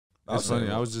It's funny.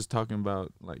 I was just talking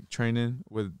about like training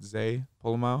with Zay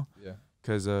Polamalu. Yeah.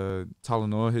 Because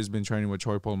Talanoa has been training with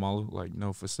Troy Polamalu, like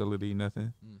no facility,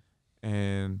 nothing.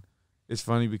 And it's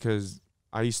funny because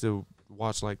I used to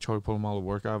watch like Troy Polamalu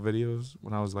workout videos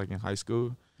when I was like in high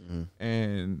school,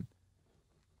 and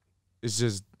it's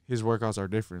just his workouts are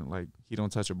different. Like he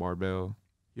don't touch a barbell,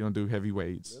 he don't do heavy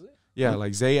weights. Really? Yeah,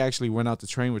 like Zay actually went out to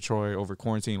train with Troy over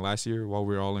quarantine last year while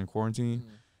we were all in quarantine,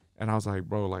 and I was like,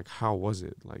 bro, like how was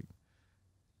it? Like,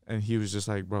 and he was just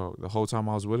like, bro, the whole time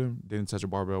I was with him, didn't touch a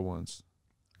barbell once,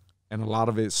 and a lot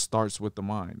of it starts with the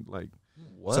mind, like.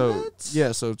 What?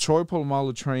 So Troy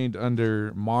Polamalu trained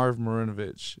under Marv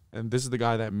Marinovich, and this is the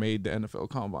guy that made the NFL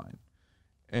Combine,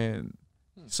 and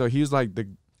so he was like the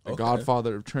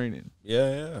godfather of training.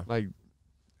 Yeah. Like,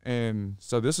 and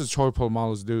so this is Troy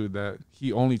Polamalu's dude that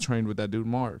he only trained with that dude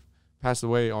Marv, passed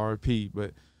away RIP,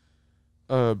 but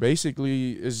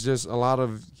basically it's just a lot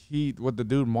of what the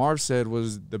dude Marv said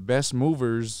was the best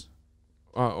movers,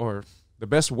 or the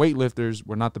best weightlifters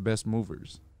were not the best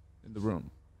movers in the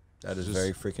room. That is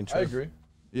very freaking true. I agree.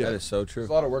 Yeah. That is so true. There's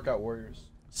a lot of workout warriors.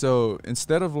 So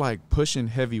instead of like pushing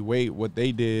heavy weight, what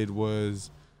they did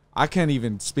was, I can't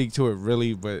even speak to it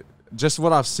really, but just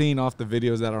what I've seen off the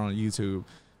videos that are on YouTube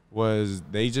was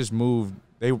they just moved.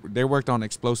 They worked on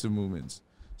explosive movements.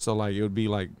 So like it would be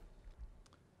like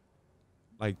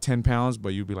 10 pounds, but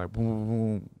you'd be like boom, boom,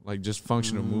 boom, like just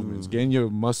functional movements, getting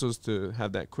your muscles to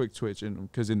have that quick twitch in them.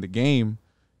 Because in the game,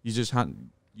 you just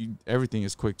everything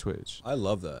is quick twitch. I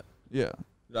love that. Yeah.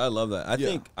 I love that. I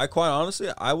think quite honestly,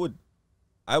 I would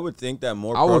think that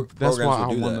more that's programs why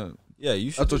would do I want that. to. Yeah,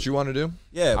 you should. That's what you want to do?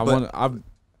 Yeah,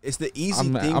 it's the easy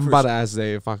thing. I'm about to ask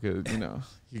Zay if I could,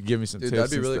 you give me some tips.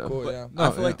 That'd be and really stuff. cool. But Yeah.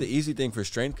 I feel like the easy thing for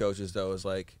strength coaches though is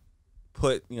like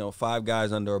put 5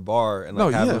 guys under a bar and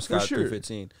have them squat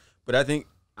 315. But I think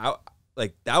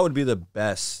that would be the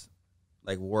best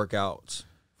workouts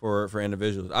for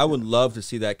individuals. I would love to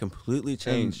see that completely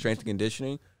change strength and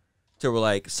conditioning to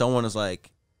where someone is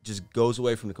just goes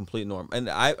away from the complete norm. And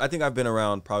I think I've been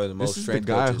around probably the most strength coaches. This is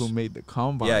the coaches. guy who made the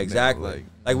combine. Yeah, exactly.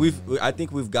 Now. I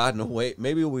think we've gotten away.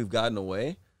 Maybe we've gotten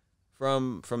away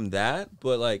from that.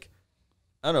 But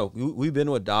I don't know. We've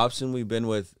been with Dobson. I've been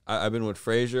with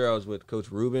Frazier. I was with Coach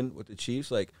Rubin with the Chiefs.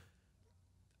 They're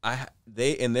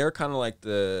kind of like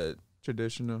the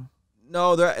traditional.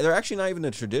 No, they're actually not even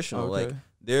the traditional. Okay.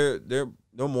 They're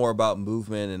more about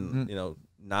movement and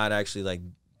not actually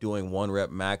doing 1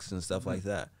 rep max and stuff like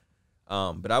that.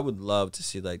 But I would love to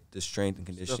see the strength and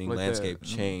conditioning landscape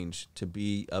change to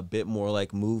be a bit more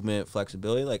movement,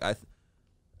 flexibility.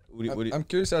 I'm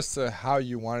curious as to how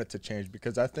you want it to change,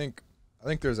 because I think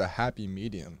there's a happy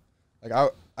medium.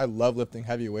 I love lifting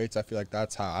heavy weights. I feel like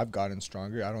that's how I've gotten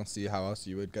stronger. I don't see how else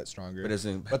you would get stronger.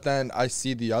 But then I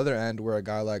see the other end where a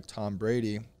guy like Tom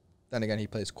Brady, then again, he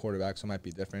plays quarterback, so it might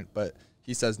be different, but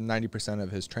he says 90% of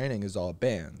his training is all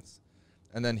bands.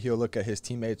 And then he'll look at his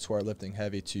teammates who are lifting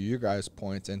heavy, to you guys'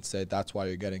 points, and say that's why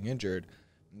you're getting injured.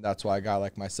 And that's why a guy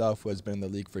like myself, who has been in the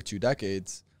league for 2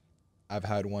 decades, I've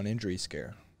had 1 injury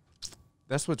scare.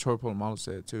 That's what Troy Polamalu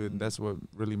said, too, and that's what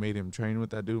really made him train with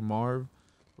that dude Marv,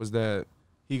 was that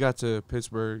he got to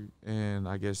Pittsburgh and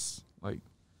I guess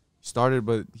started,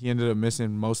 but he ended up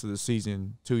missing most of the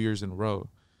season 2 years in a row.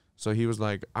 So he was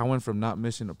like, I went from not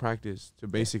missing a practice to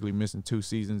basically missing 2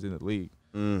 seasons in the league.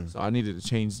 So I needed to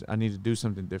change. I needed to do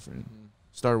something different.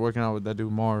 Started working out with that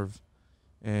dude Marv,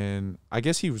 and I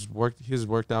guess he's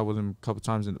worked out with him a couple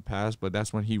times in the past, but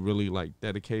that's when he really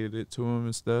dedicated it to him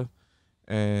and stuff.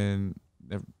 And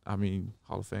I mean,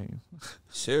 Hall of Fame.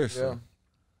 Seriously,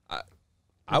 yeah.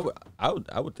 I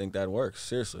would think that works.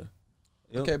 Seriously.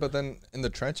 Okay, but then in the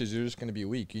trenches, you're just going to be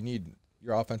weak. You need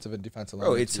your offensive and defensive line.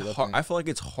 Bro, it's hard. I feel like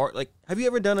it's hard. Have you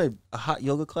ever done a hot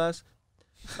yoga class?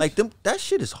 That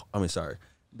shit is. I mean, sorry,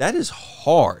 that is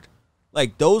hard.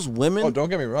 Those women. Oh, don't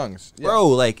get me wrong,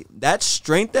 bro. That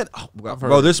strength.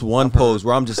 Bro, this one pose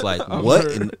where I'm just like,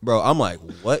 what? Bro, I'm like,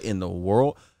 what in the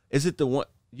world? Is it the one?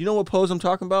 You know what pose I'm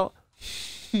talking about?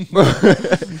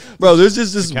 Bro, there's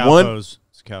just this one pose.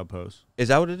 It's a cow pose. Is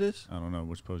that what it is? I don't know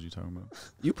which pose you're talking about.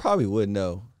 You probably would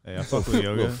know. Hey, I fuck with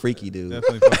yoga. Little freaky dude.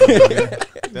 Definitely fuck with yoga.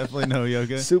 Definitely know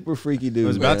yoga. Super freaky dude. I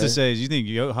was about to say, you think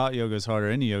hot yoga is hard or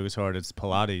any yoga is hard? It's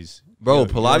Pilates. Bro,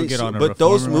 Pilates. But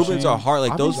those movements are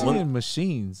hard. Those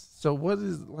machines. So what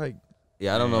is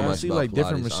Yeah, I don't know much. I see about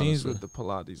different Pilates, machines honestly. with the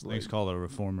Pilates. It's called a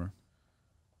reformer.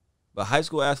 But high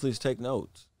school athletes take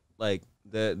notes.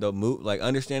 The move,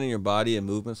 understanding your body and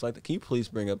movements like that. Can you please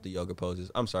bring up the yoga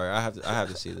poses? I'm sorry, I have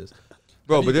to see this,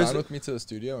 bro. Have you gone with me to the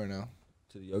studio or no?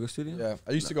 To the yoga studio? Yeah,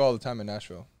 I used to go all the time in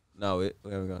Nashville. No, we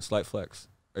haven't gone. Slight flex.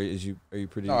 Are you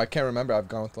pretty? No, I can't remember. I've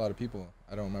gone with a lot of people.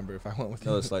 I don't remember if I went with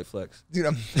you. No, it's slight flex. Dude,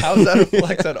 how's that a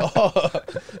flex at all?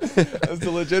 That's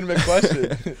a legitimate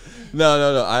question.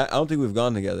 No. I don't think we've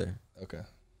gone together. Okay.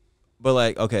 But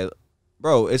like, okay,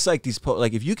 bro, it's like these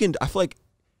like if you can, I feel like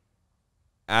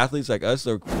athletes like us,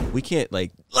 we can't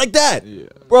like that,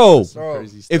 bro.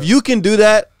 If you can do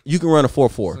that, you can run a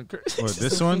 4.4.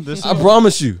 This one, I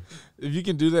promise you. If you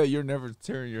can do that, you're never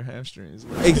tearing your hamstrings.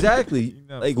 Exactly.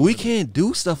 Like we can't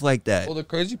do stuff like that. Well, the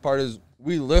crazy part is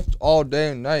we lift all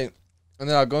day and night, and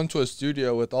then I'll go into a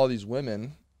studio with all these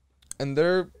women, and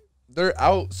they're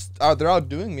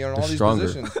outdoing me on all these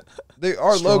positions. They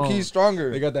are low key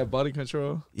stronger. They got that body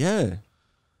control. Yeah.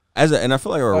 And I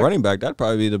feel like a running back, that'd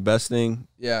probably be the best thing.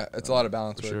 Yeah, it's a lot of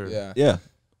balance. Sure. Yeah. Yeah.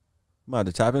 Might have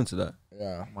to tap into that.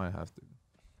 Yeah. Might have to.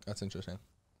 That's interesting.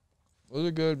 Those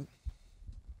are good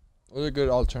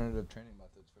alternative training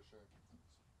methods for sure.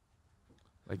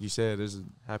 Like you said, there's a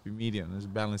happy medium. There's a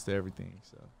balance to everything.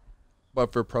 So,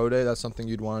 but for pro day, that's something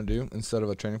you'd want to do instead of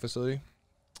a training facility?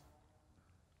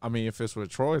 I mean, if it's with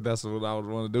Troy, that's what I would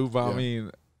want to do. But I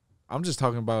mean, I'm just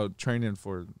talking about training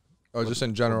for. Oh, just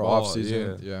in general, off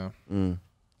season. Yeah. Mm.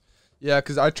 Yeah,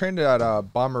 because I trained at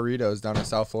Bomberitos down in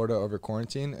South Florida over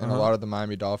quarantine, and a lot of the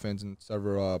Miami Dolphins and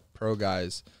several pro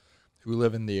guys who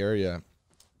live in the area,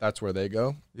 that's where they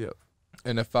go. Yep.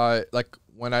 And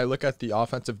when I look at the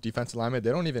offensive defensive linemen,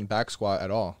 they don't even back squat at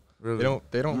all. Really?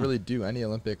 They don't really do any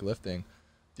Olympic lifting.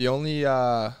 The only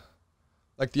the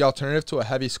alternative to a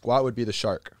heavy squat would be the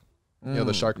shark. You know,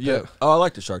 the shark pit. Yeah. Oh, I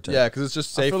like the shark tank. Yeah, because it's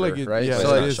just safer, right? Yeah,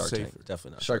 so it's not shark safer. tank.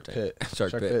 Definitely not shark pit.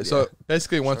 Shark pit. Yeah. So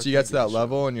basically, once you get to that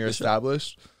level and you're It's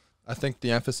established, I think the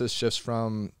emphasis shifts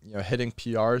from hitting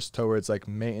PRs towards like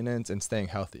maintenance and staying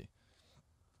healthy.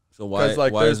 So why?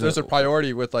 Because there's a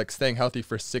priority with like staying healthy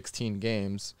for 16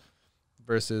 games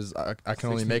versus I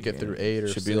can only make it through 8 or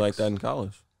 6. Should be like that in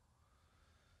college.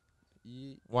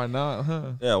 Why not?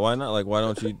 Huh? Yeah, why not? Like, why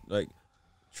don't you like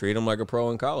treat them like a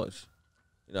pro in college?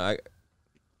 You know,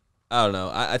 I don't know.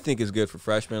 I think it's good for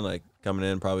freshmen, like coming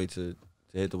in probably to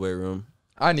hit the weight room.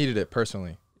 I needed it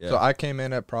personally. Yeah. So I came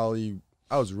in at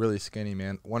I was really skinny,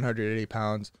 man. 180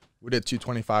 pounds. We did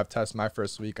 225 tests my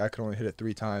first week. I could only hit it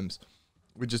 3 times.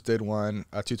 We just did a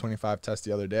 225 test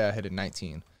the other day. I hit it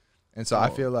 19. And so I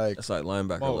feel like that's like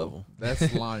linebacker level. That's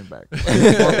linebacker.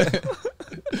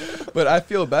 But I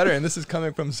feel better, and this is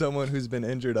coming from someone who's been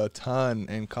injured a ton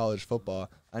in college football.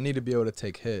 I need to be able to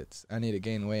take hits. I need to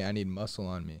gain weight. I need muscle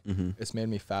on me. Mm-hmm. It's made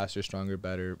me faster, stronger,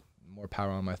 better, more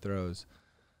power on my throws.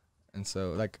 And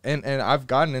so and I've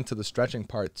gotten into the stretching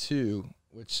part too,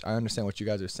 which I understand what you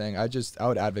guys are saying. I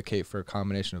would advocate for a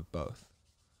combination of both.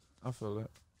 I feel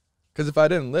that. Because if I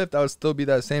didn't lift, I would still be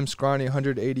that same scrawny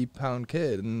 180-pound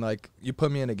kid. And, like, you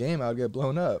put me in a game, I would get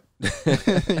blown up.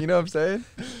 You know what I'm saying?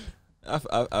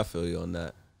 I feel you on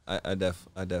that. I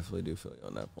definitely do feel you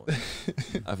on that point.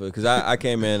 I feel because I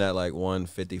came in at, like,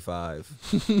 155.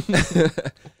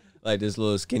 Like, this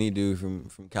little skinny dude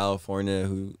from California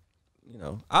who,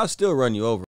 I'll still run you over.